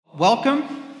Welcome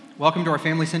to our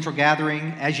Family Central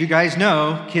gathering. As you guys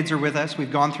know, kids are with us.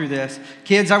 We've gone through this.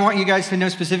 Kids, I want you guys to know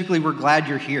specifically we're glad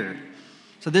you're here.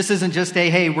 So this isn't just a,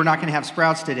 hey, we're not going to have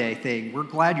Sprouts today thing. We're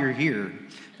glad you're here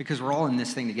because we're all in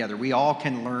this thing together. We all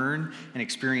can learn and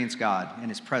experience God and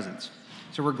His presence.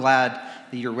 So we're glad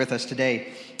that you're with us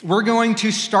today. We're going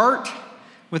to start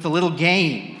with a little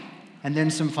game and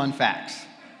then some fun facts.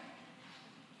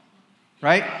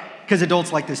 Right? Because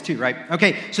adults like this too, right?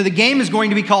 Okay, so the game is going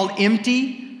to be called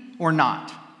Empty or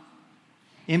Not.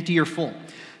 Empty or full.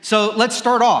 So let's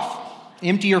start off.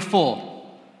 Empty or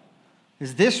full.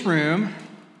 Is this room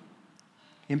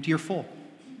empty or full?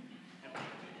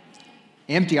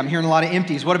 Empty. I'm hearing a lot of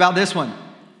empties. What about this one?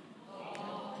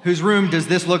 Whose room does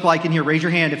this look like in here? Raise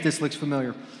your hand if this looks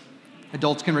familiar.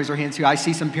 Adults can raise their hands too. I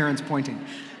see some parents pointing.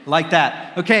 Like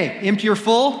that. Okay, empty or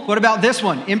full? What about this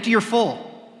one? Empty or full?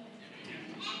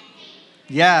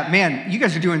 Yeah, man, you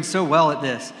guys are doing so well at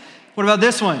this. What about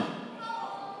this one?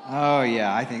 Oh,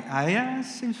 yeah, I think, yeah,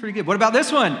 seems pretty good. What about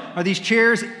this one? Are these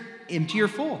chairs empty or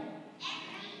full?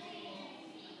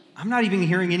 I'm not even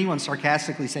hearing anyone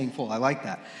sarcastically saying full. I like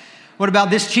that. What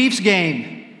about this Chiefs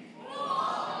game?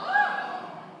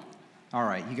 All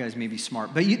right, you guys may be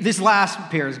smart, but this last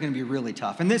pair is going to be really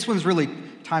tough, and this one's really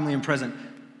timely and present.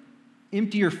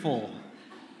 Empty or full?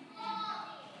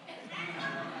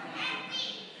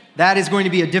 That is going to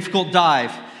be a difficult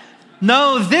dive.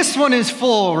 No, this one is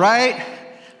full, right?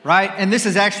 Right, and this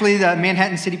is actually the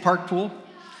Manhattan City Park pool,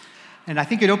 and I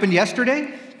think it opened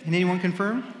yesterday. Can anyone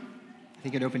confirm? I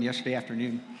think it opened yesterday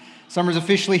afternoon. Summer's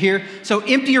officially here. So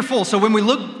empty or full? So when we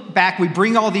look back, we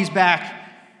bring all these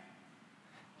back.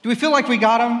 Do we feel like we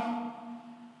got them?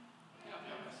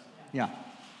 Yeah.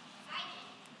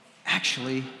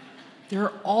 Actually,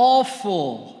 they're all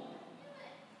full.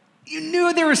 You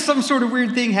knew there was some sort of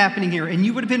weird thing happening here, and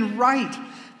you would have been right.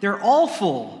 They're all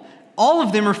full. All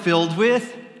of them are filled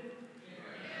with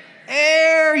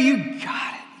air. You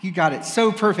got it. You got it.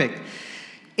 So perfect.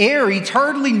 Air, it's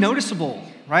hardly noticeable,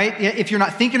 right? If you're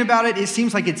not thinking about it, it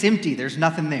seems like it's empty. There's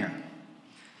nothing there,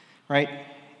 right?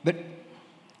 But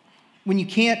when you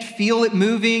can't feel it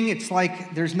moving, it's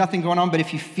like there's nothing going on. But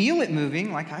if you feel it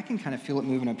moving, like I can kind of feel it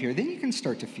moving up here, then you can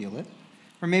start to feel it.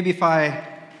 Or maybe if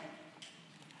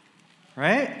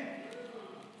right?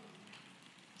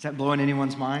 Is that blowing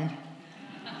anyone's mind?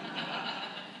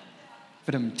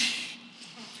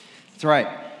 That's right.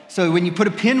 So when you put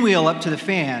a pinwheel up to the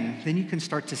fan, then you can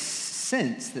start to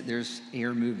sense that there's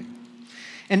air moving.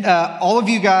 And all of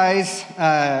you guys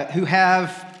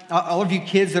all of you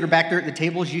kids that are back there at the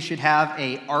tables, you should have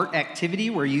a art activity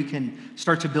where you can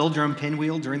start to build your own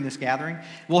pinwheel during this gathering.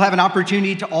 We'll have an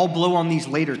opportunity to all blow on these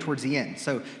later towards the end.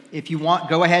 So if you want,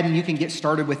 go ahead and you can get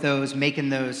started with those, making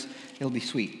those. It'll be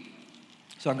sweet.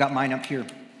 So I've got mine up here.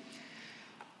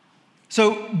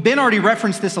 So Ben already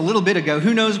referenced this a little bit ago.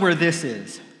 Who knows where this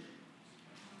is?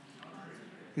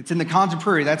 It's in the Konza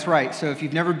Prairie, that's right. So if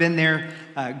you've never been there,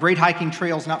 great hiking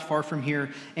trails not far from here.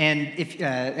 And if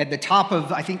at the top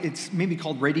of, I think it's maybe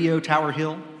called Radio Tower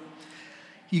Hill,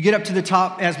 you get up to the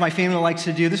top, as my family likes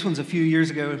to do. This one's a few years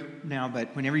ago now,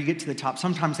 but whenever you get to the top,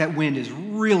 sometimes that wind is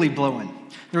really blowing.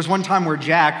 There was one time where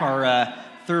Jack, our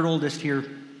third oldest here,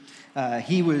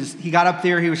 he got up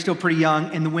there, he was still pretty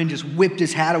young, and the wind just whipped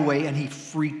his hat away, and he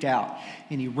freaked out,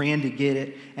 and he ran to get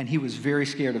it, and he was very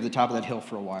scared of the top of that hill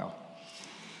for a while.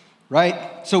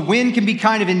 Right? So wind can be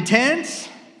kind of intense.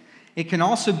 It can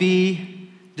also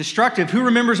be destructive. Who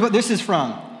remembers what this is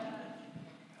from?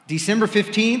 December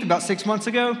 15th, about 6 months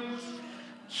ago.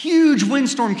 Huge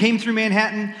windstorm came through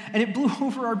Manhattan, and it blew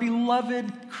over our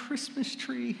beloved Christmas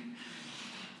tree.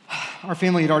 Our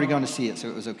family had already gone to see it, so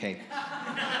it was okay.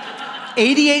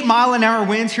 88-mile-an-hour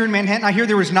winds here in Manhattan. I hear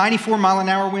there was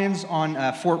 94-mile-an-hour winds on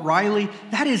Fort Riley.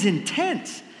 That is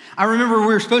intense. I remember we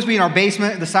were supposed to be in our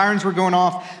basement, the sirens were going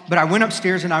off, but I went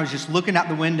upstairs and I was just looking out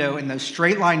the window and those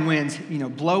straight line winds,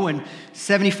 blowing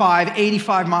 75,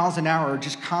 85 miles an hour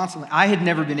just constantly. I had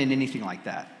never been in anything like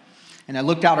that. And I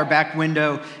looked out our back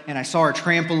window and I saw our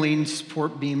trampoline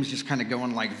support beams just kind of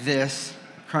going like this,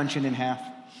 crunching in half.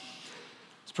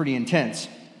 It's pretty intense.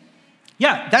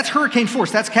 Yeah, that's hurricane force.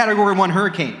 That's category 1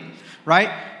 hurricane,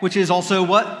 right? Which is also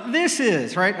what this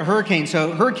is, right? A hurricane.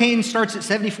 So hurricane starts at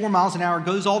 74 miles an hour,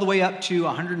 goes all the way up to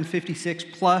 156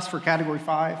 plus for category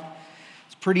 5.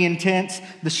 It's pretty intense.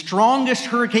 The strongest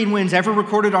hurricane winds ever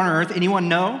recorded on Earth. Anyone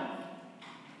know?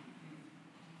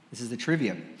 This is the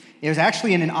trivia. It was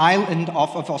actually in an island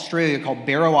off of Australia called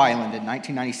Barrow Island in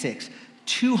 1996.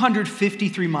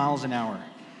 253 miles an hour.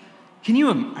 I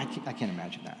can't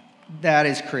imagine that. That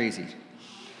is crazy.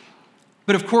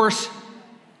 But of course,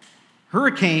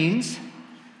 hurricanes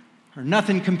are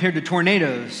nothing compared to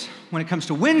tornadoes when it comes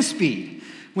to wind speed.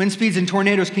 Wind speeds in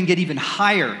tornadoes can get even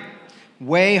higher,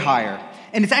 way higher.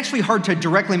 And it's actually hard to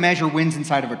directly measure winds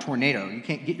inside of a tornado. You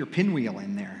can't get your pinwheel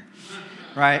in there,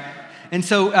 right? And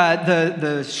so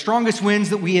the strongest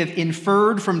winds that we have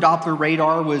inferred from Doppler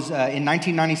radar was in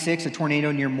 1996, a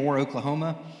tornado near Moore,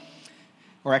 Oklahoma.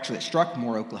 Or actually, it struck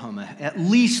Moore, Oklahoma, at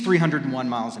least 301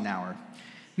 miles an hour.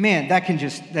 Man,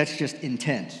 that's just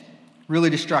intense, really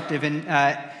destructive. And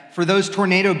for those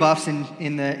tornado buffs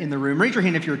in the room, raise your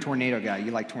hand if you're a tornado guy.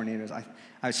 You like tornadoes. I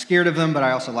was scared of them, but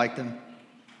I also like them.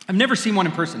 I've never seen one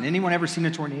in person. Anyone ever seen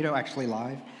a tornado actually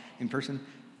live in person?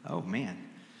 Oh, man.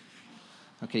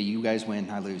 Okay, you guys win,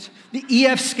 I lose. The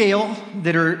EF scale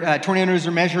that tornadoes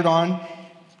are measured on,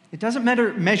 it doesn't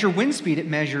measure wind speed, it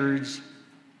measures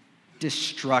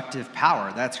destructive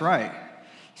power. That's right.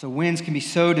 So winds can be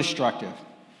so destructive.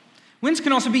 Winds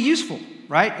can also be useful,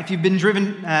 right? If you've been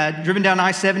driven down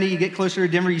I-70, you get closer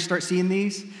to Denver, you start seeing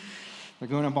these. They're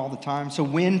going up all the time. So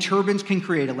wind turbines can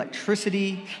create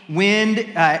electricity. Wind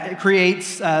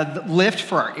creates lift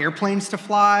for our airplanes to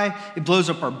fly. It blows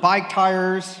up our bike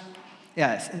tires.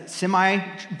 Yeah, semi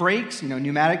brakes,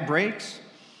 pneumatic brakes.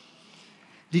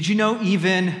 Did you know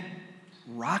even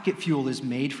rocket fuel is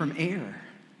made from air?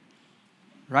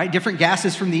 Right? Different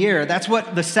gases from the air. That's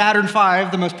what the Saturn V,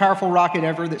 the most powerful rocket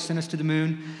ever that sent us to the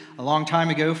moon a long time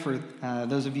ago for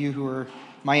those of you who are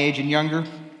my age and younger,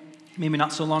 maybe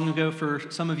not so long ago for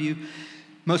some of you,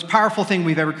 most powerful thing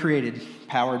we've ever created,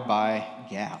 powered by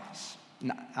gas.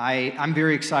 I'm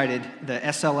very excited. The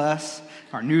SLS,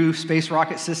 our new space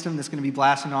rocket system that's going to be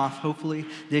blasting off hopefully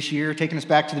this year, taking us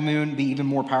back to the moon, be even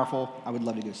more powerful. I would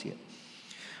love to go see it.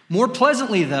 More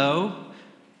pleasantly though,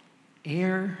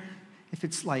 air,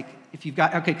 if you've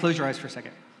got, okay, close your eyes for a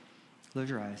second. Close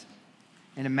your eyes.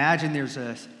 And imagine there's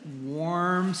a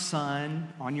warm sun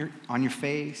on your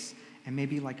face and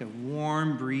maybe like a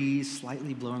warm breeze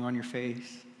slightly blowing on your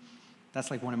face.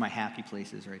 That's like one of my happy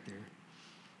places right there.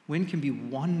 Wind can be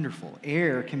wonderful.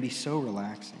 Air can be so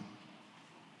relaxing.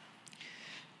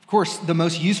 Of course, the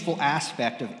most useful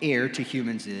aspect of air to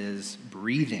humans is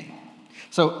breathing.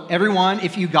 So everyone,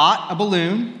 if you got a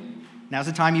balloon, now's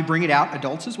the time you bring it out,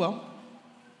 adults as well.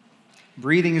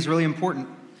 Breathing is really important.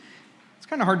 It's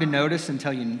kind of hard to notice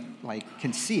until you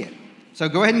can see it. So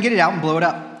go ahead and get it out and blow it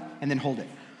up and then hold it.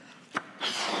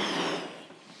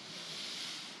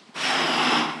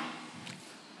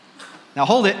 Now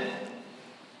hold it.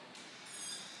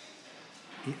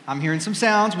 I'm hearing some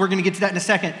sounds. We're going to get to that in a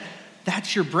second.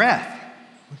 That's your breath,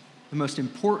 the most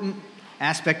important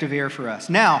aspect of air for us.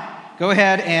 Now, go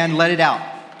ahead and let it out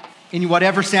in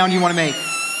whatever sound you want to make.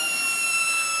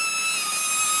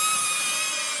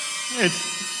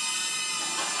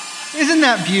 Isn't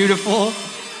that beautiful?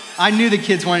 I knew the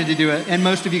kids wanted to do it, and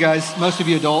most of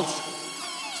you adults.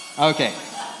 Okay,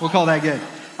 we'll call that good.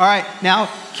 All right, now,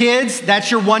 kids, that's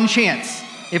your one chance.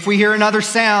 If we hear another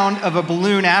sound of a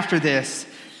balloon after this,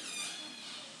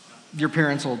 your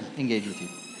parents will engage with you.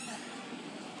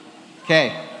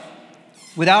 Okay,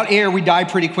 without air, we die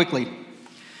pretty quickly.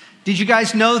 Did you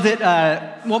guys know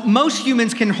that, most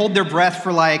humans can hold their breath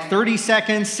for 30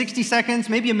 seconds, 60 seconds,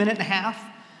 maybe a minute and a half.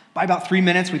 By about 3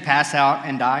 minutes, we pass out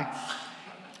and die.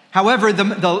 However,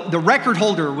 the record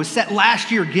holder was set last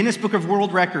year, Guinness Book of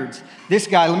World Records. This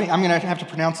guy, I'm going to have to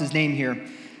pronounce his name here.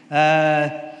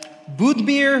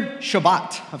 Budimir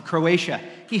Šobat of Croatia.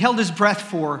 He held his breath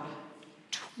for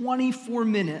 24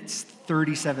 minutes,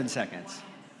 37 seconds.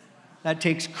 That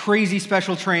takes crazy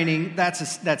special training.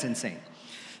 That's insane.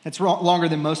 That's longer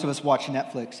than most of us watch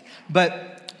Netflix.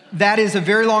 But that is a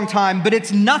very long time, but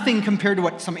it's nothing compared to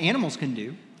what some animals can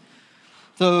do.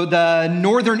 So the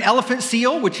northern elephant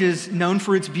seal, which is known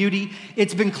for its beauty,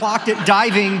 it's been clocked at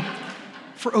diving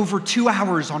for over 2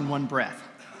 hours on one breath.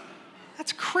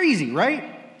 That's crazy, right?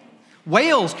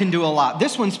 Whales can do a lot.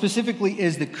 This one specifically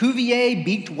is the Cuvier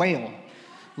beaked whale.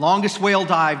 Longest whale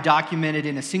dive documented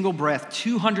in a single breath,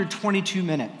 222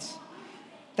 minutes.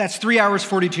 That's 3 hours,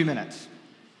 42 minutes,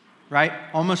 right?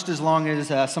 Almost as long as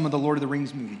some of the Lord of the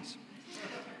Rings movies.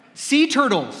 Sea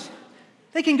turtles,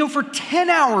 they can go for 10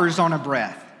 hours on a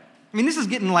breath. I mean, this is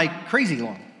getting crazy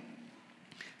long.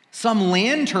 Some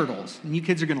land turtles, and you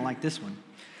kids are gonna like this one.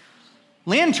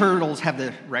 Land turtles have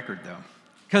the record though,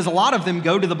 because a lot of them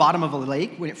go to the bottom of a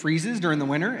lake when it freezes during the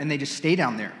winter, and they just stay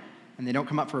down there, and they don't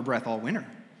come up for a breath all winter.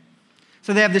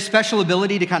 So they have this special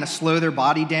ability to kind of slow their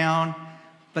body down,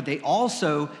 but they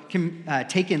also can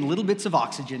take in little bits of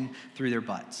oxygen through their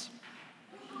butts.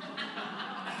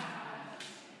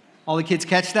 All the kids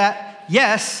catch that?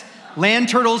 Yes, land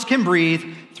turtles can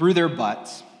breathe through their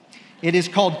butts. It is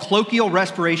called colloquial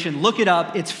respiration. Look it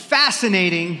up. It's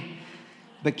fascinating.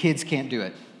 but kids can't do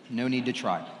it. No need to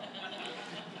try.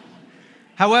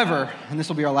 However, and this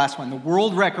will be our last one, the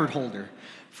world record holder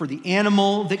for the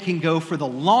animal that can go for the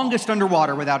longest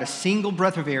underwater without a single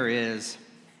breath of air is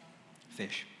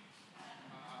fish.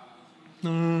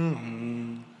 That's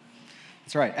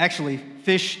right. Actually,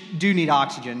 fish do need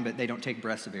oxygen, but they don't take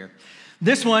breaths of air.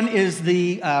 This one is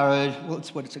the,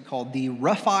 what is it called? The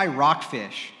rough-eye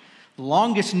rockfish. The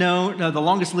longest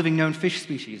living known fish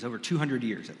species, over 200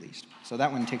 years at least. So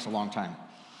that one takes a long time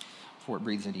before it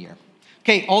breathes in the air.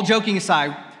 Okay, all joking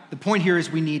aside, the point here is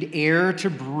we need air to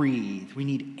breathe. We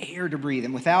need air to breathe.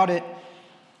 And without it,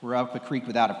 we're up a creek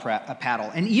without a paddle.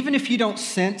 And even if you don't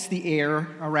sense the air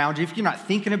around you, if you're not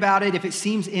thinking about it, if it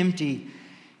seems empty,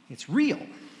 it's real,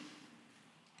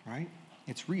 right?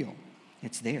 It's real.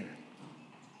 It's there.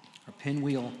 Our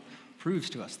pinwheel proves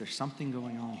to us there's something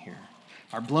going on here.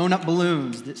 Our blown up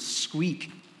balloons that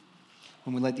squeak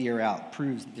when we let the air out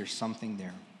proves that there's something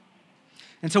there.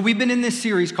 And so we've been in this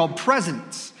series called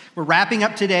Presence. We're wrapping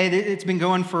up today. It's been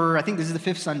going for, I think this is the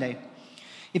 5th Sunday.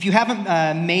 If you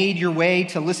haven't made your way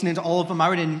to listening to all of them, I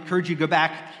would encourage you to go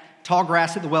back,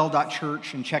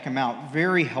 tallgrassatthewell.church, and check them out.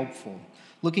 Very helpful.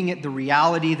 Looking at the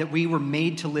reality that we were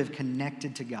made to live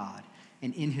connected to God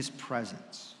and in His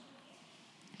presence.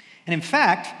 And in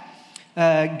fact,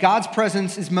 God's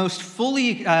presence is most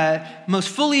fully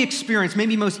experienced,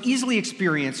 maybe most easily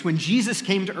experienced when Jesus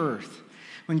came to earth.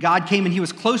 When God came and He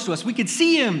was close to us, we could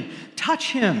see Him,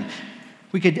 touch Him.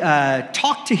 We could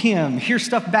talk to Him, hear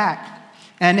stuff back.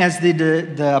 And as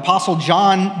the Apostle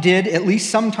John did, at least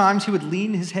sometimes he would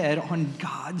lean his head on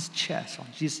God's chest, on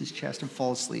Jesus' chest, and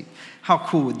fall asleep. How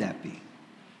cool would that be?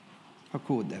 How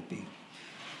cool would that be?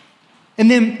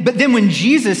 But then when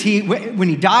Jesus, when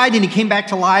He died and He came back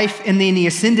to life and then He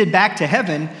ascended back to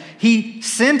heaven, He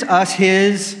sent us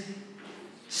His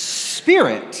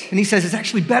Spirit. And He says, it's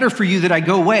actually better for you that I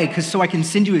go away so I can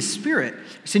send you His Spirit,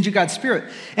 send you God's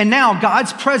Spirit. And now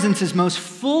God's presence is most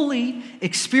fully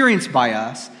experienced by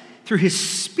us through His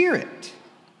Spirit.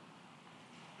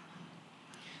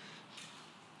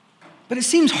 But it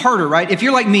seems harder, right? If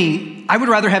you're like me, I would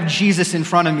rather have Jesus in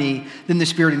front of me than the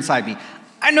Spirit inside me.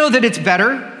 I know that it's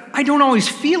better. I don't always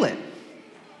feel it.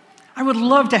 I would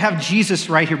love to have Jesus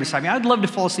right here beside me. I'd love to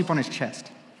fall asleep on His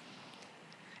chest.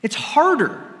 It's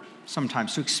harder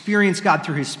sometimes to experience God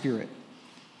through His Spirit.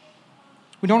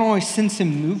 We don't always sense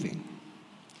Him moving.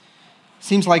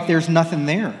 Seems like there's nothing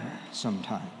there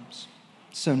sometimes.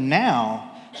 So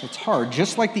now it's hard.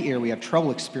 Just like the air, we have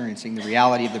trouble experiencing the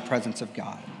reality of the presence of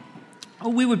God. Oh,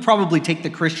 we would probably take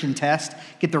the Christian test,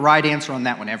 get the right answer on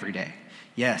that one every day.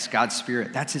 Yes, God's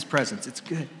Spirit, that's His presence. It's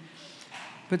good.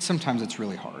 But sometimes it's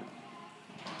really hard.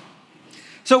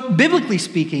 So biblically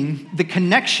speaking, the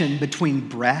connection between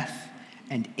breath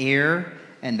and air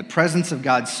and the presence of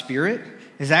God's Spirit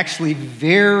is actually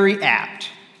very apt.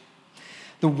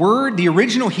 The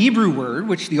original Hebrew word,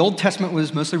 which the Old Testament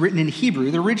was mostly written in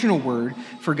Hebrew, the original word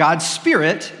for God's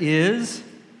Spirit is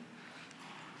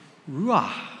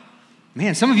ruah.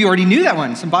 Man, some of you already knew that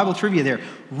one. Some Bible trivia there.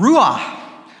 Ruah.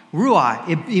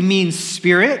 Ruah. It means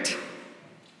spirit,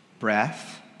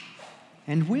 breath,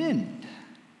 and wind.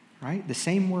 Right? The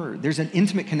same word. There's an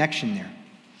intimate connection there.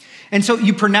 And so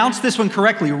you pronounce this one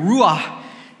correctly, ruah.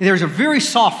 There's a very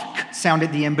soft sound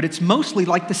at the end, but it's mostly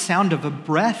like the sound of a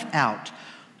breath out.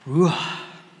 Ruah.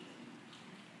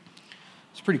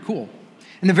 It's pretty cool.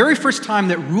 And the very first time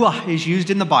that ruah is used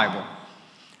in the Bible,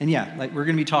 and yeah, like we're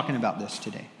going to be talking about this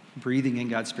today, breathing in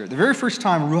God's Spirit. The very first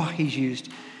time ruah is used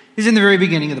is in the very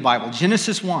beginning of the Bible,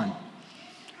 Genesis 1.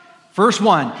 Verse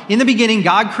 1, in the beginning,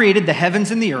 God created the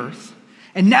heavens and the earth,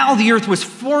 and now the earth was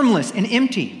formless and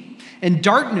empty, and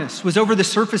darkness was over the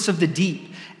surface of the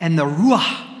deep, and the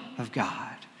ruah of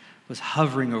God was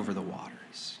hovering over the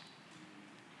waters.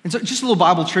 And so just a little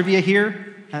Bible trivia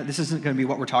here. This isn't going to be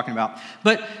what we're talking about,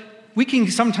 but we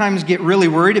can sometimes get really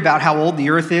worried about how old the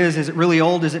earth is. Is it really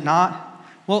old? Is it not?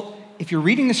 Well, if you're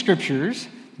reading the scriptures,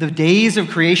 the days of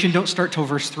creation don't start till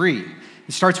verse 3.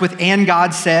 It starts with, and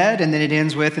God said, and then it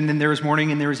ends with, and then there was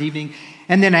morning and there was evening,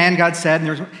 and then and God said, and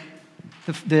there was...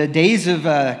 The days of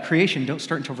creation don't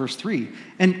start until verse 3.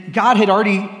 And God had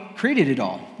already created it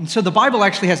all. And so the Bible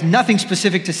actually has nothing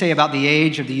specific to say about the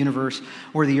age of the universe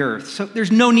or the earth. So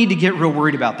there's no need to get real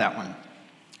worried about that one,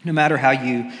 no matter how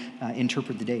you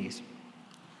interpret the days.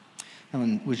 That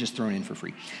one was just thrown in for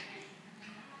free.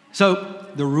 So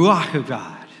the Ruach of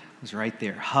God was right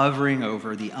there, hovering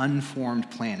over the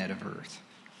unformed planet of earth,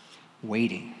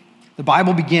 waiting. The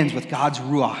Bible begins with God's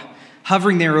Ruach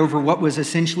hovering there over what was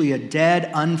essentially a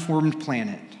dead, unformed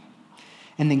planet.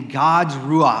 And then God's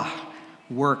Ruach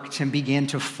worked and began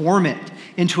to form it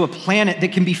into a planet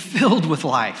that can be filled with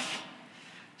life.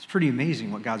 It's pretty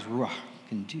amazing what God's Ruach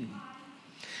can do.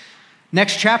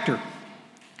 Next chapter,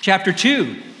 chapter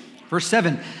 2, verse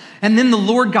 7. And then the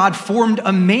Lord God formed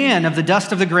a man of the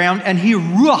dust of the ground, and he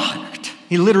ruached,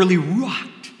 he literally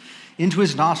ruached into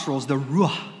his nostrils the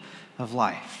ruach of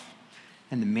life.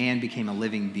 And the man became a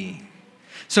living being.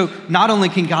 So not only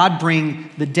can God bring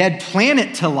the dead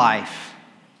planet to life,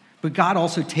 but God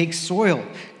also takes soil,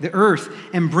 the earth,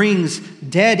 and brings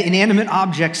dead, inanimate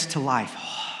objects to life.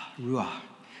 Ruach.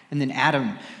 And then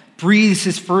Adam breathes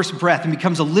his first breath and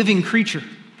becomes a living creature.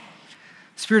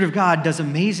 The Spirit of God does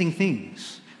amazing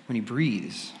things when he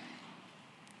breathes.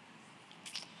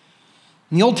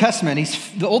 In the Old Testament,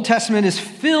 is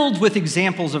filled with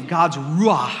examples of God's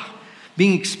Ruach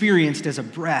being experienced as a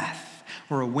breath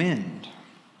or a wind.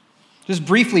 Just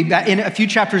briefly, in a few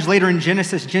chapters later in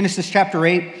Genesis chapter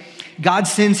 8, God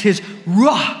sends his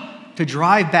Ruach to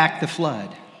drive back the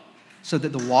flood so that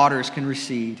the waters can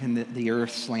recede and the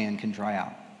earth's land can dry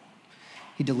out.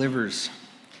 He delivers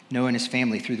Noah and his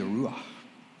family through the Ruach.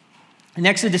 In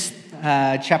Exodus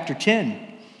chapter 10,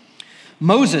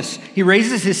 Moses, he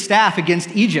raises his staff against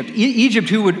Egypt. Egypt,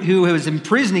 who was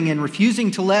imprisoning and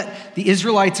refusing to let the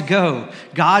Israelites go.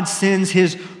 God sends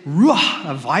his Ruach,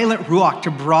 a violent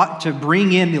Ruach, to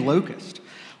bring in the locust,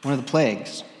 one of the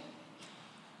plagues.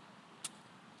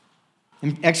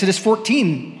 In Exodus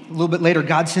 14, a little bit later,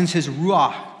 God sends his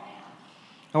Ruach.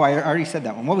 Oh, I already said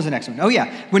that one. What was the next one? Oh,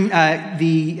 yeah.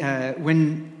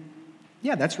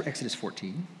 That's Exodus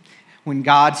 14. When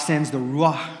God sends the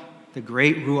Ruach, the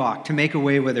great Ruach, to make a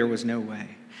way where there was no way.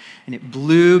 And it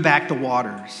blew back the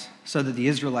waters so that the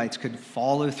Israelites could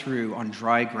follow through on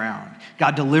dry ground.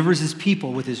 God delivers his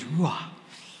people with his Ruach,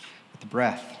 with the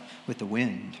breath, with the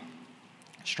wind,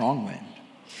 strong wind.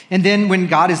 And then when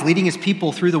God is leading his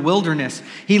people through the wilderness,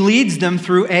 he leads them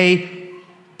through a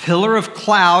pillar of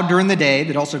cloud during the day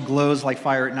that also glows like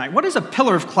fire at night. What does a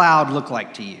pillar of cloud look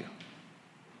like to you?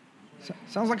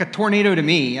 Sounds like a tornado to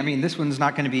me. I mean, this one's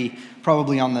not going to be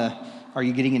probably on the "Are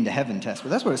you getting into heaven?" test, but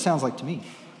that's what it sounds like to me.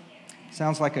 It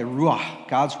sounds like a Ruach,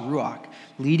 God's Ruach,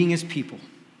 leading his people.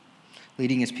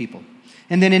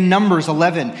 And then in Numbers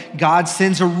 11, God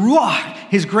sends a Ruach,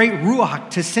 his great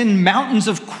Ruach, to send mountains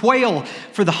of quail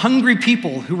for the hungry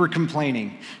people who were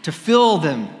complaining, to fill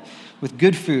them with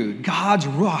good food. God's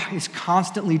Ruach is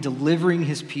constantly delivering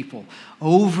his people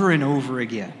over and over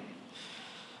again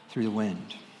through the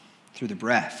wind, through the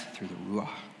breath, through the Ruach.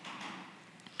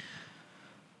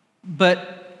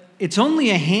 But it's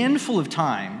only a handful of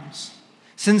times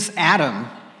since Adam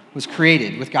was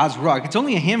created with God's Ruach. It's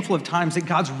only a handful of times that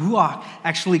God's Ruach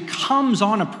actually comes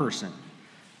on a person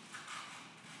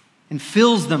and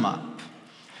fills them up,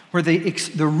 where the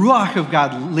Ruach of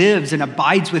God lives and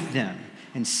abides with them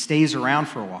and stays around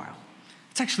for a while.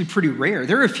 It's actually pretty rare.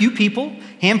 There are a few people,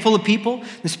 handful of people,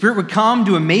 the Spirit would come,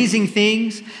 do amazing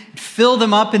things, fill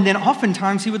them up, and then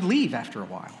oftentimes he would leave after a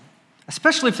while,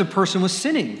 especially if the person was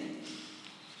sinning,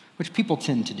 which people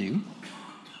tend to do.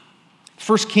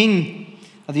 First king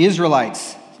of the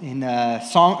Israelites in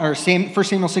 1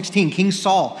 Samuel 16, King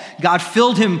Saul, God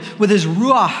filled him with his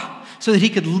Ruach so that he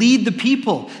could lead the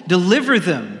people, deliver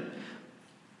them.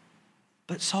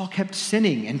 But Saul kept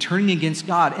sinning and turning against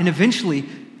God, and eventually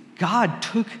God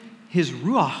took his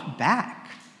Ruach back,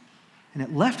 and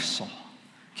it left Saul.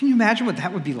 Can you imagine what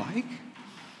that would be like?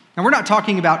 Now, we're not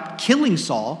talking about killing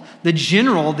Saul, the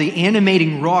general, the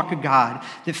animating Ruach of God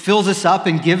that fills us up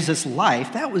and gives us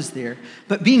life. That was there.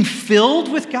 But being filled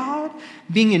with God,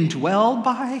 being indwelled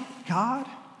by God,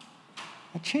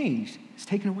 that changed. It's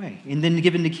taken away and then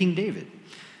given to King David.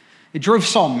 It drove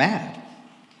Saul mad.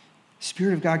 The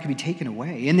Spirit of God could be taken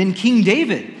away. And then King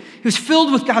David, he was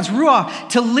filled with God's Ruach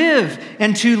to live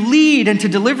and to lead and to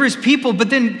deliver his people. But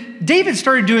then David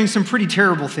started doing some pretty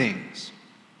terrible things.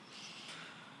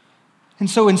 And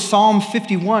so in Psalm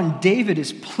 51, David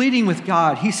is pleading with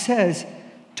God. He says,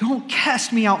 "Don't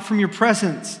cast me out from your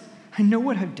presence. I know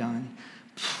what I've done.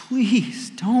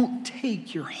 Please don't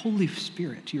take your Holy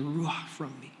Spirit, your Ruach,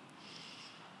 from me."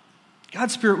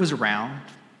 God's Spirit was around.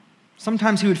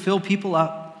 Sometimes he would fill people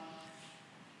up,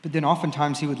 but then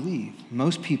oftentimes he would leave.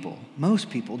 Most people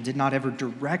did not ever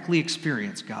directly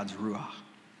experience God's Ruach.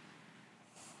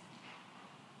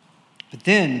 But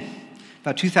then,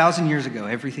 about 2,000 years ago,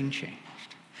 everything changed.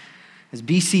 As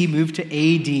BC moved to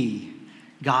AD,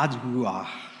 God's Ruach,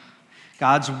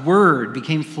 God's Word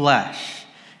became flesh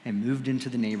and moved into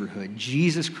the neighborhood.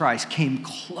 Jesus Christ came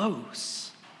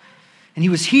close. And he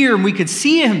was here, and we could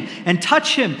see him and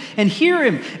touch him and hear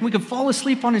him, and we could fall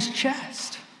asleep on his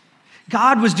chest.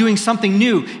 God was doing something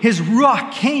new. His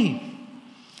Ruach came.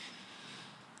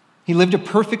 He lived a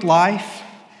perfect life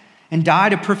and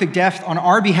died a perfect death on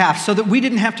our behalf so that we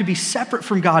didn't have to be separate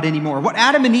from God anymore. What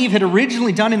Adam and Eve had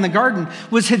originally done in the garden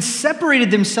had separated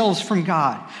themselves from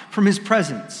God, from his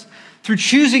presence, through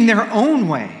choosing their own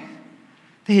way.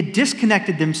 They had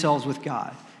disconnected themselves with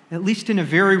God, at least in a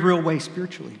very real way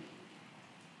spiritually.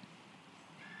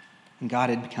 And God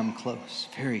had become close,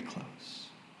 very close.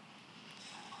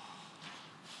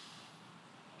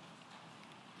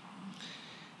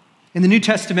 In the New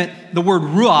Testament, the word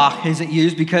ruach isn't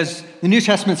used because the New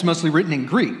Testament's mostly written in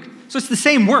Greek. So it's the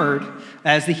same word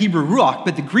as the Hebrew ruach,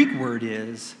 but the Greek word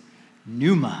is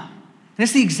pneuma. And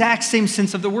it's the exact same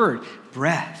sense of the word: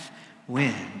 breath,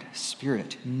 wind,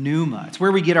 spirit, pneuma. It's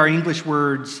where we get our English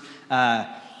words,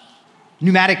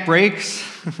 pneumatic brakes.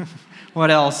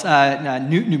 What else?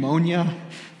 Pneumonia.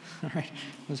 All right.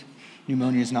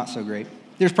 Pneumonia is not so great.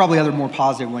 There's probably other more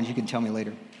positive ones you can tell me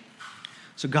later.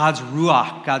 So God's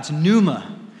ruach, God's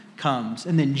pneuma comes.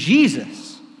 And then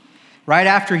Jesus, right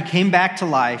after he came back to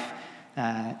life,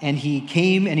 and he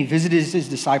came and he visited his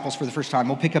disciples for the first time.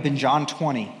 We'll pick up in John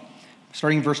 20,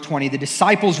 starting in verse 20. The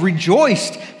disciples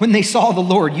rejoiced when they saw the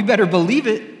Lord. You better believe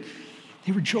it.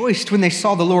 They rejoiced when they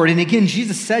saw the Lord. And again,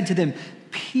 Jesus said to them,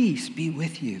 "Peace be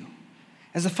with you.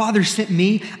 As the Father sent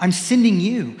me, I'm sending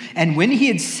you." And when he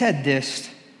had said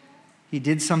this, he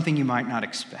did something you might not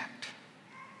expect.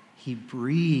 He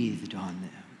breathed on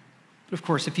them. But of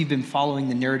course, if you've been following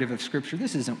the narrative of Scripture,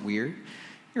 this isn't weird.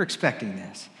 You're expecting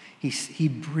this. He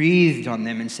breathed on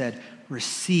them and said,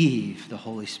 "Receive the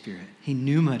Holy Spirit." He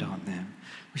pneumaed on them.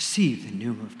 Receive the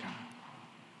pneuma of God.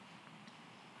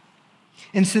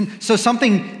 And so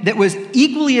something that was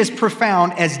equally as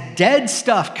profound as dead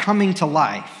stuff coming to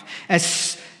life,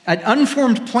 as an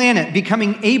unformed planet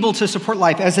becoming able to support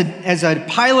life, as a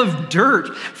pile of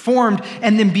dirt formed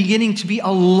and then beginning to be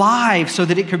alive so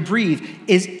that it could breathe,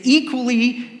 is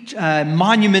equally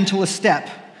monumental a step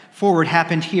forward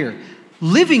happened here.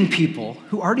 Living people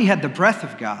who already had the breath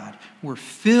of God were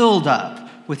filled up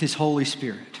with his Holy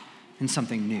Spirit and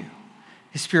something new.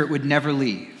 His Spirit would never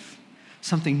leave.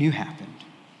 Something new happened.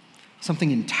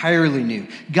 Something entirely new.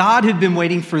 God had been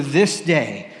waiting for this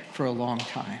day for a long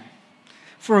time.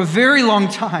 For a very long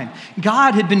time,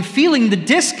 God had been feeling the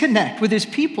disconnect with his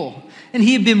people, and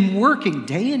he had been working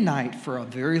day and night for a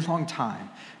very long time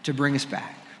to bring us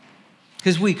back,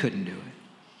 because we couldn't do it.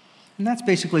 And that's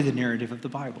basically the narrative of the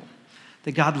Bible,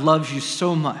 that God loves you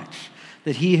so much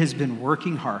that he has been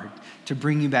working hard to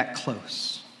bring you back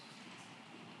close.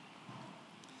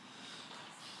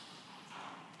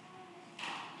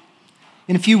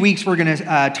 In a few weeks, we're going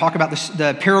to talk about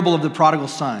the parable of the prodigal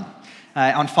son.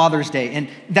 On Father's Day. And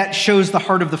that shows the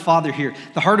heart of the Father here.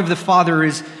 The heart of the Father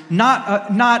is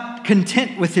not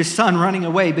content with his son running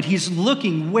away, but he's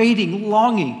looking, waiting,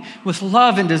 longing with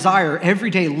love and desire every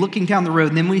day, looking down the road.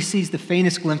 And then when he sees the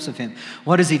faintest glimpse of him,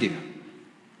 what does he do?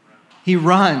 He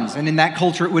runs. And in that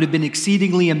culture, it would have been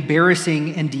exceedingly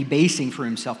embarrassing and debasing for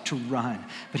himself to run.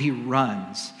 But he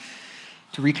runs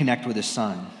to reconnect with his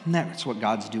son. And that's what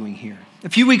God's doing here. A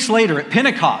few weeks later at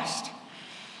Pentecost,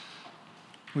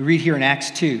 we read here in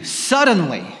Acts 2,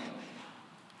 suddenly,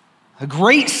 a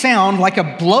great sound like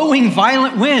a blowing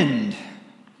violent wind.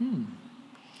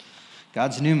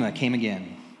 God's pneuma came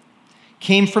again,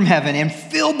 came from heaven and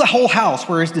filled the whole house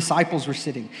where his disciples were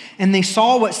sitting. And they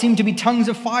saw what seemed to be tongues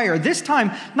of fire, this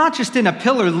time not just in a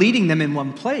pillar leading them in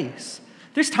one place.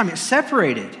 This time it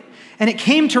separated, and it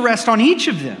came to rest on each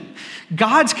of them.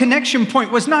 God's connection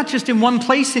point was not just in one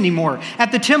place anymore.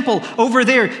 At the temple over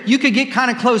there, you could get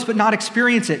kind of close but not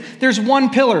experience it. There's one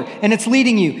pillar and it's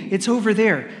leading you. It's over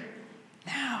there.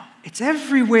 Now, it's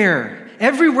everywhere.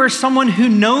 Everywhere someone who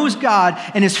knows God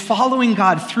and is following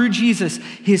God through Jesus,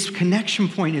 his connection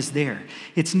point is there.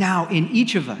 It's now in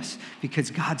each of us because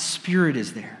God's Spirit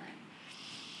is there.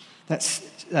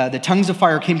 The tongues of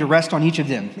fire came to rest on each of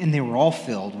them, and they were all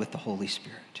filled with the Holy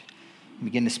Spirit and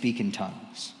began to speak in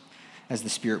tongues as the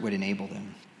Spirit would enable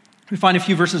them. We find a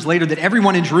few verses later that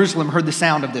everyone in Jerusalem heard the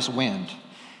sound of this wind.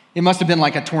 It must have been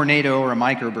like a tornado or a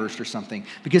microburst or something,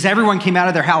 because everyone came out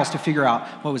of their house to figure out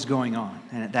what was going on.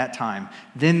 And at that time,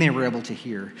 then they were able to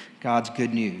hear God's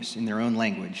good news in their own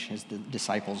language as the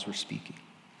disciples were speaking.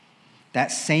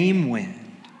 That same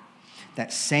wind,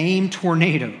 that same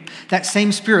tornado, that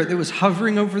same Spirit that was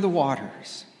hovering over the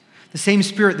waters, the same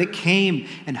Spirit that came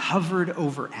and hovered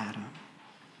over Adam,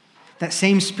 that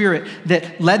same Spirit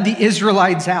that led the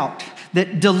Israelites out,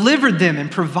 that delivered them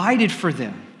and provided for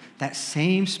them, that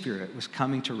same Spirit was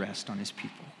coming to rest on his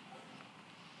people.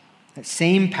 That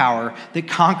same power that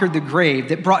conquered the grave,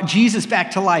 that brought Jesus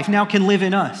back to life, now can live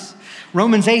in us.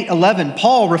 Romans 8:11,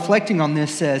 Paul, reflecting on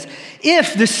this, says,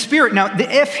 if the Spirit, now the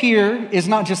if here is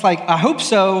not just like, I hope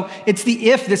so. It's the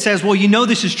if that says, well, you know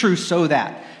this is true, so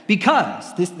that.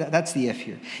 Because, that's the if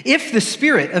here. If the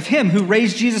Spirit of him who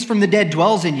raised Jesus from the dead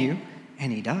dwells in you,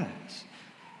 and he does,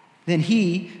 then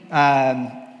he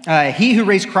who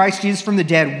raised Christ Jesus from the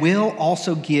dead will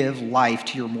also give life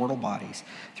to your mortal bodies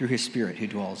through his Spirit who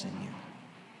dwells in you.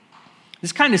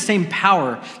 This kind of same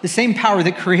power, the same power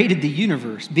that created the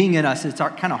universe, being in us, it's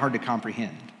kind of hard to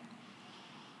comprehend.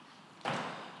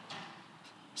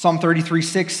 Psalm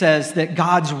 33:6 says that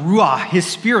God's Ruach, his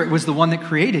Spirit, was the one that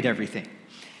created everything.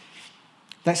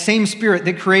 That same Spirit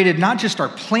that created not just our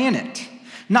planet,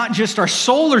 not just our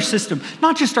solar system,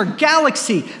 not just our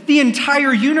galaxy, the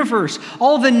entire universe,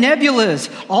 all the nebulas,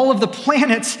 all of the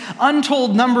planets,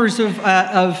 untold numbers of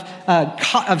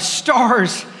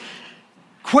stars,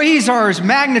 quasars,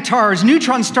 magnetars,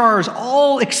 neutron stars,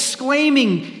 all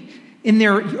exclaiming in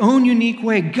their own unique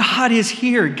way, God is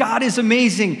here, God is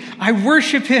amazing, I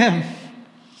worship him.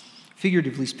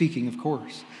 Figuratively speaking, of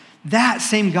course. That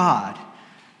same God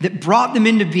that brought them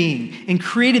into being and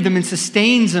created them and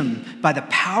sustains them by the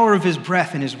power of his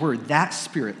breath and his word, that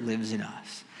Spirit lives in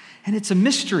us. And it's a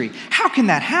mystery. How can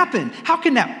that happen? How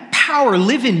can that power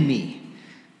live in me?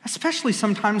 Especially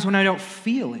sometimes when I don't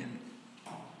feel him.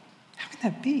 How can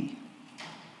that be?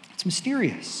 It's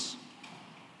mysterious.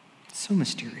 It's so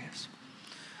mysterious.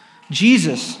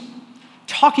 Jesus,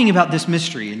 talking about this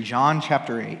mystery in John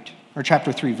chapter 8, or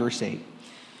chapter 3, verse 8.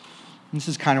 This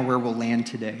is kind of where we'll land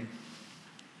today.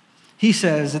 He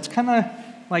says it's kind of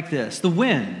like this. The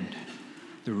wind,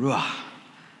 the ruach,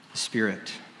 the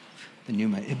Spirit, the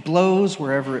pneuma, it blows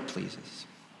wherever it pleases.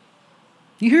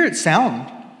 You hear it sound.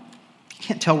 You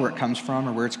can't tell where it comes from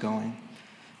or where it's going.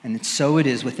 And so it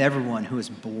is with everyone who is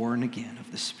born again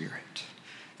of the Spirit.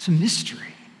 It's a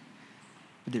mystery,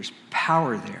 but there's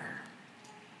power there.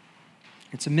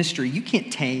 It's a mystery. You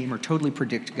can't tame or totally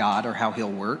predict God or how he'll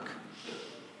work.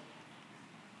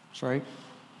 That's right.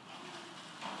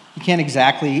 You can't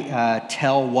exactly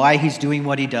tell why he's doing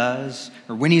what he does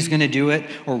or when he's going to do it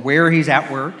or where he's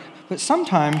at work, but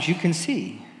sometimes you can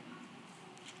see,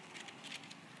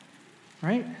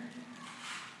 right?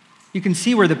 You can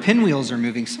see where the pinwheels are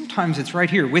moving. Sometimes it's right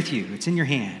here with you. It's in your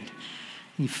hand.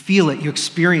 You feel it. You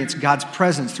experience God's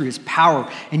presence through his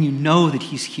power, and you know that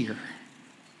he's here.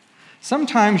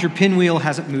 Sometimes your pinwheel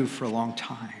hasn't moved for a long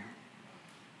time.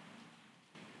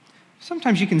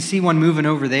 Sometimes you can see one moving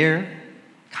over there.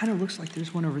 Kind of looks like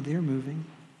there's one over there moving.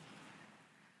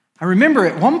 I remember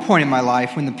at one point in my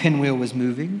life when the pinwheel was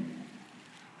moving.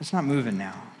 It's not moving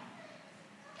now.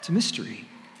 It's a mystery.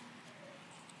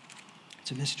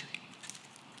 It's a mystery.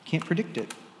 You can't predict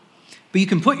it. But you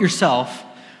can put yourself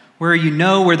where you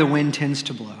know where the wind tends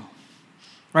to blow.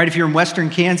 Right? If you're in western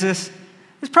Kansas,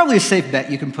 it's probably a safe bet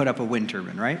you can put up a wind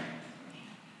turbine, right?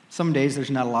 Some days there's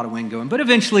not a lot of wind going, but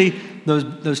eventually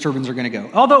those turbines are going to go.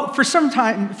 Although for some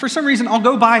reason, I'll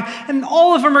go by and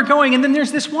all of them are going, and then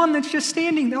there's this one that's just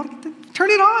standing. They'll turn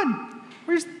it on.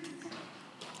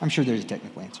 I'm sure there's a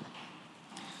technical answer.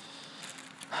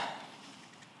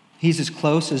 He's as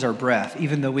close as our breath,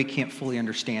 even though we can't fully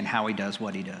understand how he does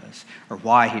what he does or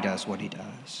why he does what he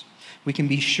does. We can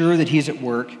be sure that he's at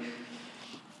work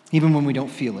even when we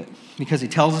don't feel it, because he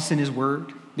tells us in his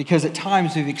word. Because at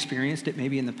times we've experienced it,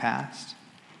 maybe in the past.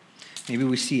 Maybe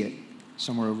we see it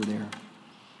somewhere over there.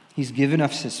 He's given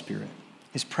us his Spirit,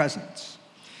 his presence.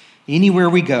 Anywhere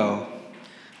we go,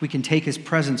 we can take his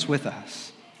presence with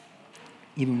us,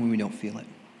 even when we don't feel it.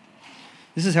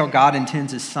 This is how God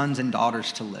intends his sons and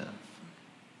daughters to live,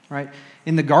 right?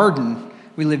 In the garden,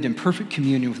 we lived in perfect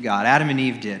communion with God. Adam and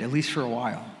Eve did, at least for a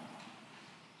while.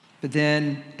 But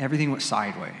then everything went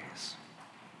sideways.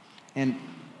 And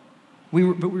we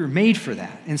were made for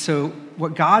that. And so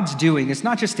what God's doing is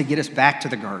not just to get us back to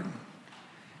the garden.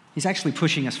 He's actually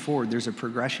pushing us forward. There's a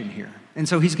progression here. And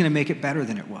so he's going to make it better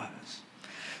than it was.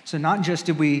 So not just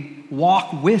did we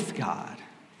walk with God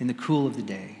in the cool of the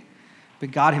day,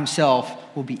 but God himself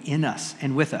will be in us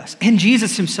and with us. And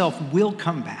Jesus himself will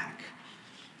come back.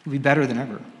 It'll be better than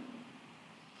ever.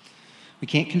 We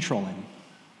can't control him,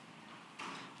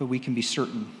 but we can be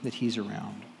certain that he's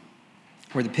around.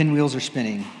 Where the pinwheels are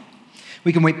spinning,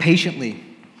 we can wait patiently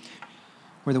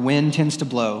where the wind tends to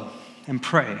blow and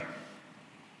pray.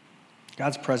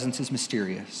 God's presence is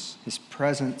mysterious. His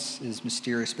presence is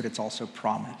mysterious, but it's also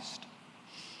promised.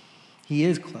 He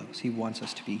is close. He wants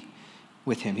us to be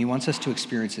with him. He wants us to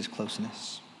experience his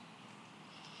closeness.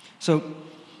 So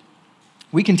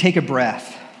we can take a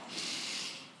breath.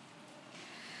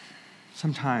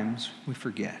 sometimes we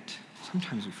forget.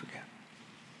 Sometimes we forget.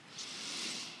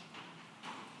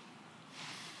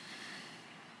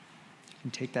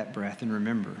 And take that breath and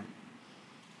remember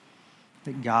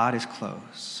that God is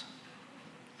close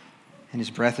and his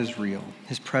breath is real.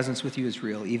 His presence with you is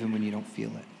real even when you don't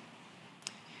feel it.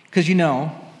 Because you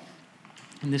know,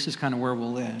 and this is kind of where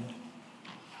we'll end,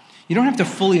 you don't have to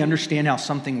fully understand how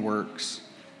something works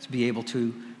to be able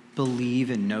to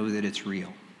believe and know that it's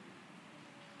real,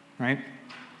 right?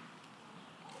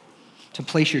 To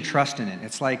place your trust in it.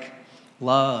 It's like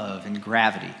love and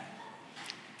gravity.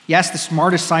 You ask the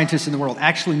smartest scientists in the world,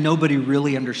 actually nobody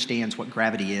really understands what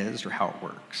gravity is or how it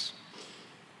works.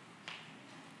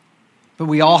 But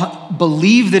we all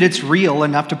believe that it's real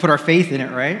enough to put our faith in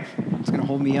it, right? It's going to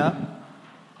hold me up.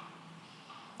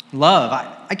 Love.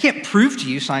 I can't prove to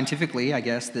you scientifically, I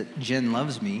guess, that Jen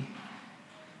loves me.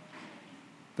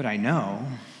 But I know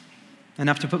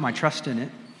enough to put my trust in it.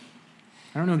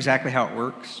 I don't know exactly how it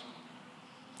works,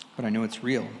 but I know it's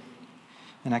real.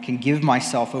 And I can give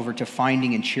myself over to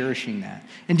finding and cherishing that.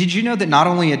 And did you know that not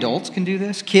only adults can do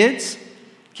this? Kids,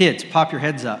 pop your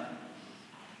heads up.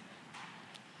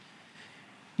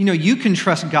 You know, you can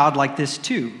trust God like this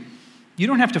too. You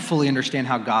don't have to fully understand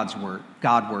how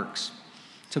God works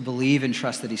to believe and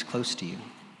trust that he's close to you.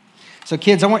 So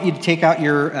kids, I want you to take out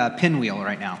your pinwheel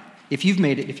right now. If you've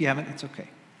made it, if you haven't, it's okay.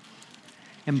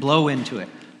 And blow into it.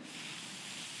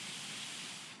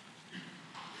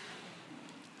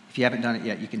 If you haven't done it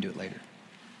yet, you can do it later.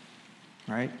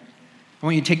 All right? I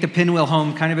want you to take the pinwheel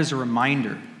home kind of as a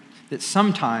reminder that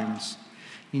sometimes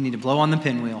you need to blow on the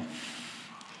pinwheel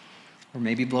or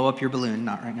maybe blow up your balloon,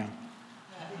 not right now.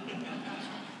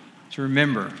 To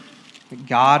remember that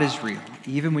God is real,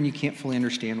 even when you can't fully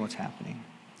understand what's happening.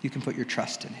 You can put your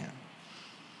trust in him.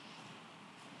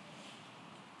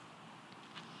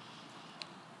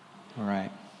 All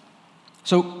right.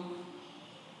 So,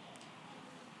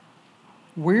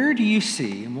 where do you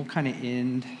see, and we'll kind of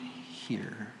end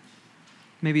here,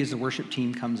 maybe as the worship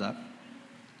team comes up,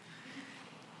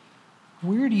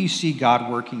 where do you see God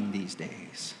working these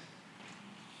days?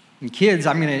 And kids,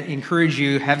 I'm going to encourage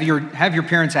you, have your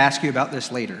parents ask you about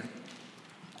this later.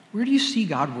 Where do you see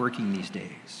God working these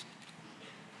days?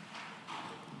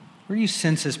 Where do you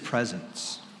sense his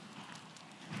presence?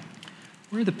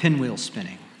 Where are the pinwheels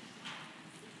spinning?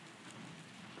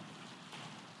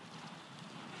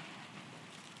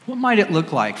 What might it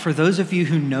look like for those of you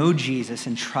who know Jesus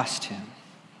and trust him?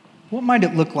 What might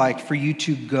it look like for you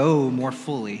to go more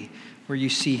fully where you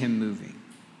see him moving?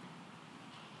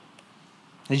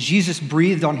 As Jesus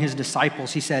breathed on his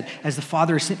disciples, he said, "As the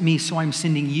Father has sent me, so I'm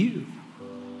sending you."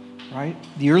 Right?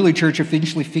 The early church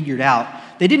eventually figured out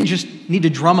they didn't just need to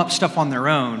drum up stuff on their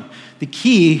own. The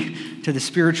key to the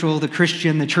spiritual, the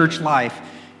Christian, the church life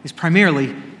is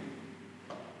primarily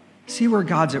see where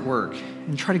God's at work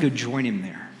and try to go join him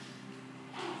there.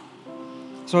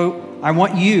 So I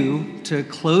want you to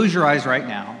close your eyes right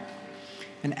now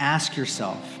and ask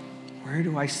yourself, where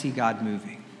do I see God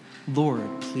moving?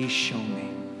 Lord, please show me.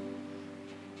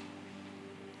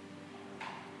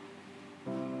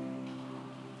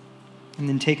 And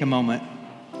then take a moment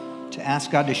to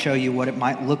ask God to show you what it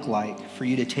might look like for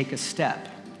you to take a step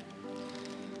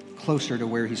closer to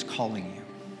where he's calling you.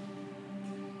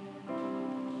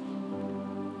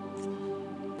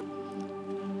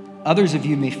 Others of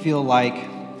you may feel like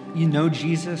you know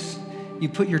Jesus, you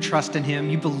put your trust in him,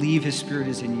 you believe his Spirit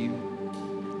is in you,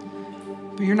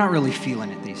 but you're not really feeling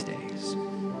it these days.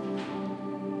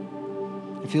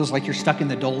 It feels like you're stuck in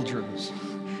the doldrums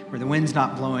where the wind's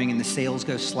not blowing and the sails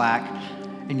go slack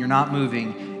and you're not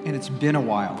moving, and it's been a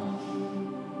while.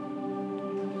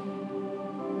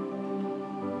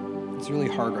 It's really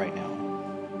hard right now.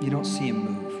 You don't see him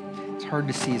move. It's hard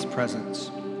to see his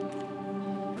presence.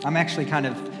 I'm actually kind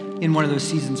of in one of those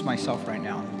seasons myself right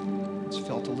now. It's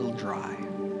felt a little dry.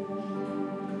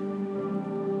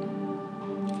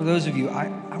 For those of you,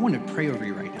 I want to pray over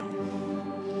you right now.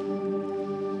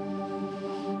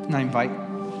 And I invite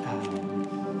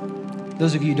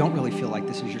those of you who don't really feel like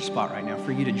this is your spot right now,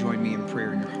 for you to join me in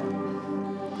prayer in your heart.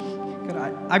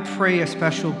 God, I pray a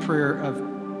special prayer of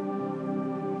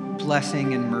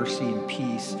blessing and mercy and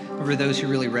peace over those who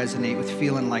really resonate with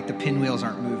feeling like the pinwheels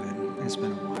aren't moving. It's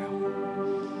been a while.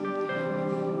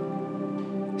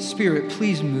 Spirit,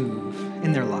 please move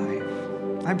in their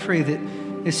life. I pray that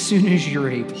as soon as you're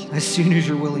able, as soon as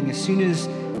you're willing, as soon as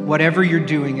whatever you're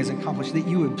doing is accomplished, that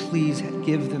you would please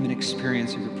give them an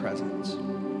experience of your presence.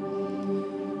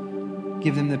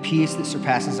 Give them the peace that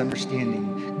surpasses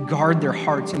understanding. Guard their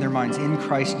hearts and their minds in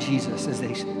Christ Jesus as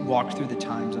they walk through the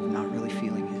times of not really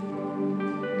feeling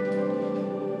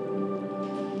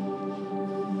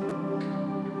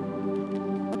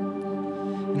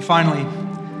And finally,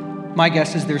 my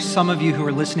guess is there's some of you who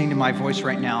are listening to my voice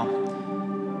right now.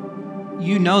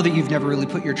 You know that you've never really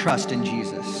put your trust in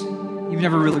Jesus. You've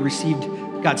never really received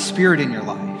God's Spirit in your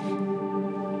life.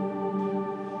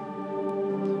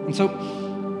 And so,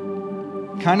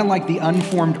 kind of like the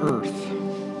unformed earth,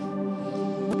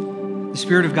 the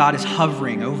Spirit of God is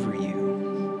hovering over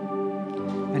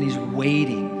you. And He's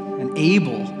waiting and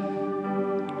able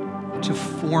to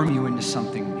form you into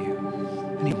something new.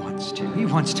 And He wants to. He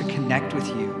wants to connect with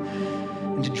you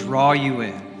and to draw you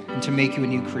in and to make you a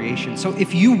new creation. So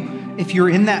if you're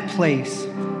in that place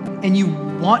and you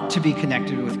want to be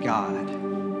connected with God,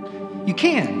 you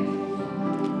can.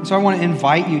 So I want to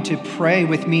invite you to pray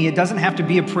with me. It doesn't have to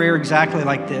be a prayer exactly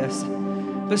like this,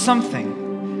 but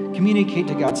something. Communicate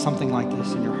to God something like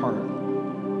this in your heart.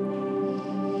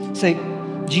 Say,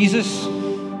 Jesus,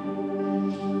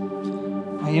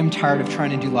 I am tired of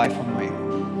trying to do life on my own.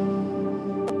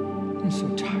 I'm so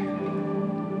tired.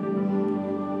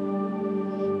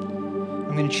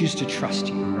 I'm going to choose to trust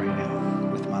you right now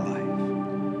with my life.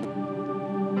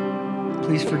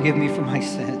 Please forgive me for my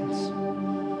sins.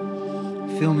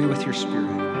 Fill me with your Spirit,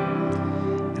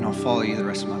 and I'll follow you the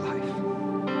rest of my life.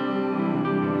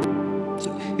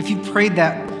 So if you prayed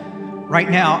that right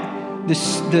now, the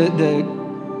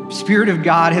Spirit of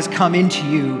God has come into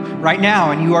you right now,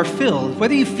 and you are filled.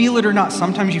 Whether you feel it or not,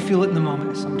 sometimes you feel it in the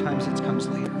moment, sometimes it comes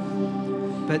later.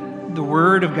 But the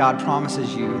Word of God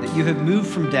promises you that you have moved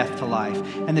from death to life,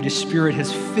 and that His Spirit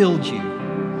has filled you,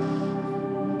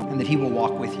 and that He will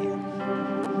walk with you.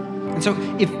 And so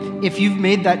if you've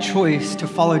made that choice to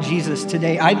follow Jesus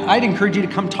today, I'd encourage you to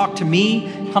come talk to me,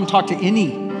 come talk to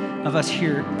any of us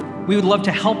here. We would love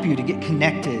to help you to get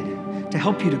connected, to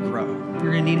help you to grow.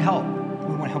 You're going to need help.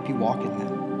 We want to help you walk in that.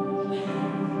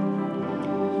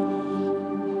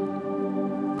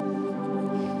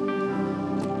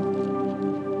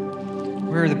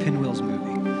 Where are the pinwheels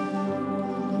moving?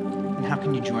 And how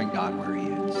can you join God where He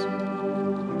is?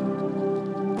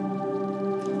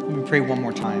 Let me pray one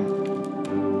more time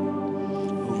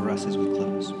over us as we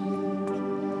close.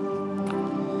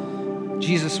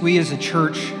 Jesus, we as a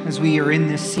church, as we are in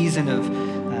this season of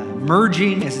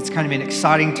merging, as it's kind of an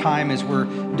exciting time, as we're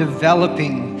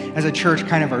developing as a church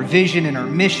kind of our vision and our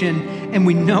mission, and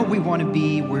we know we want to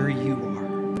be where you are.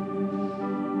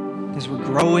 As we're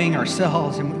growing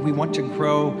ourselves and we want to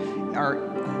grow our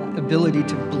ability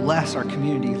to bless our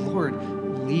community, Lord,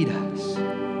 lead us.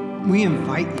 We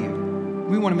invite you.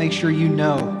 We want to make sure you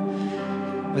know,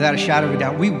 without a shadow of a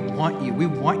doubt, we want you. We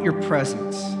want your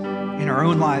presence in our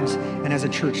own lives and as a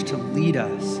church to lead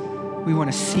us. We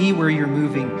want to see where you're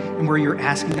moving and where you're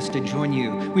asking us to join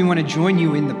you. We want to join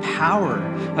you in the power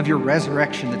of your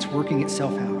resurrection that's working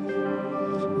itself out.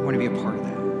 We want to be a part of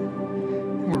that.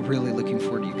 And we're really looking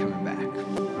forward to you coming back.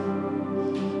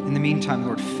 In the meantime,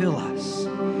 Lord, fill us,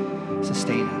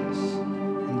 sustain us,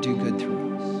 and do good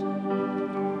through us.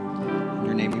 In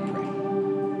your name we pray.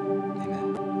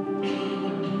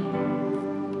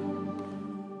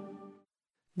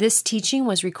 This teaching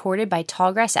was recorded by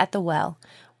Tallgrass at the Well.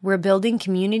 We're building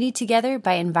community together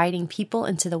by inviting people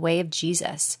into the way of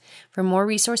Jesus. For more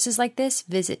resources like this,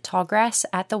 visit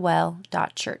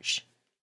tallgrassatthewell.church.